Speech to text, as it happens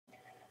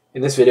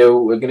In this video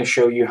we're going to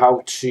show you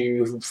how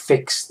to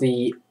fix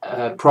the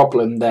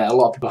problem that a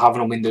lot of people have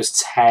on Windows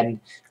 10,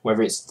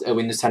 whether it's a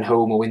Windows 10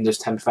 Home or Windows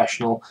 10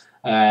 Professional.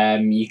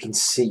 You can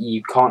see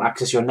you can't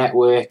access your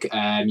network,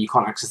 you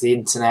can't access the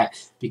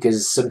internet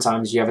because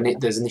sometimes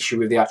there's an issue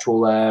with the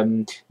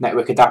actual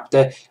network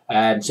adapter.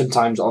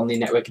 Sometimes on the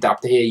network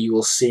adapter here you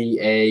will see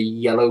a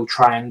yellow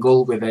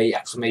triangle with a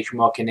exclamation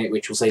mark in it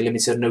which will say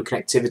limited no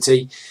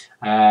connectivity.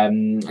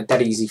 A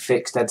dead easy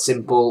fix, dead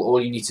simple. All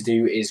you need to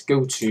do is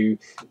go to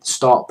the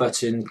start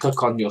button,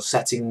 click on your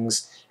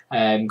settings,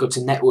 go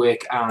to network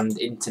and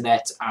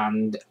internet,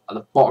 and at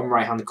the bottom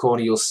right hand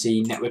corner you'll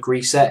see network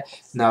reset.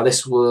 Now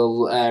this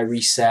will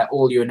reset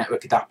all your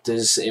network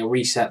adapters. It will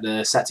reset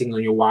the settings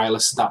on your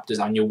wireless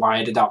adapters and your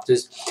wired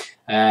adapters.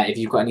 If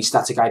you've got any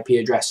static IP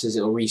addresses,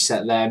 it will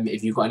reset them.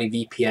 If you've got any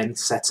VPN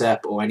set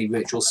up or any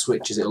virtual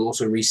switches, it will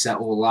also reset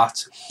all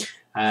that.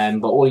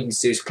 But all you need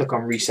to do is click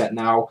on reset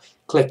now,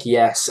 click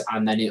yes,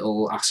 and then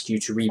it'll ask you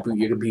to reboot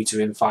your computer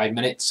in 5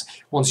 minutes.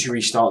 Once you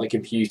restart the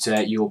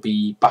computer, you'll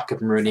be back up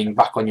and running,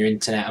 back on your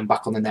internet and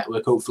back on the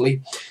network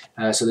hopefully.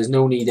 So there's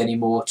no need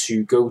anymore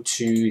to go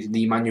to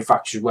the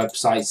manufacturer's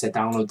websites to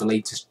download the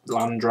latest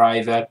LAN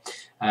driver.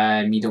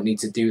 You don't need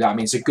to do that. I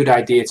mean, it's a good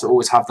idea to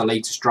always have the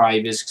latest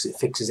drivers because it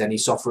fixes any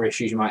software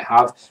issues you might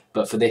have,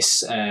 but for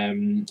this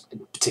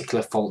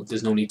particular fault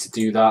there's no need to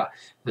do that.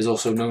 There's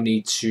also no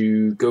need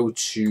to go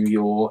to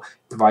your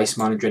device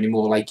manager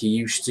anymore like you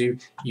used to. You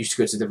used to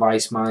go to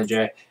device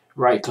manager,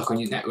 right click on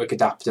your network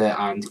adapter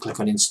and click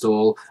on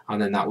install, and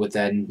then that would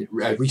then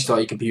restart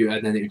your computer,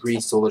 and then it would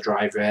reinstall the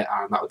driver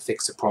and that would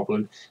fix the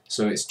problem.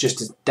 So it's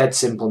just dead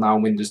simple now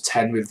in Windows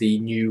 10 with the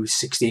new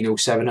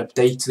 16.07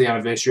 update, the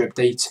anniversary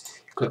update.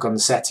 Click on the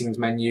settings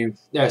menu,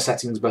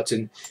 settings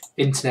button,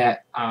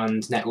 internet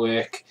and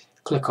network,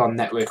 click on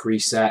network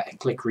reset,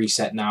 click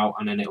reset now,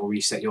 and then it will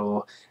reset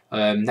your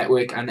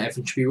network and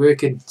everything should be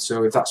working.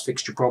 So if that's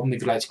fixed your problem,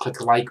 if you'd like to click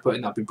the like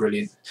button, that'd be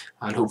brilliant,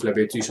 and hopefully I'll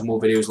be able to do some more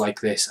videos like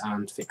this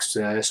and fix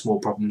small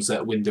problems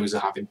that Windows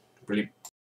are having. Brilliant.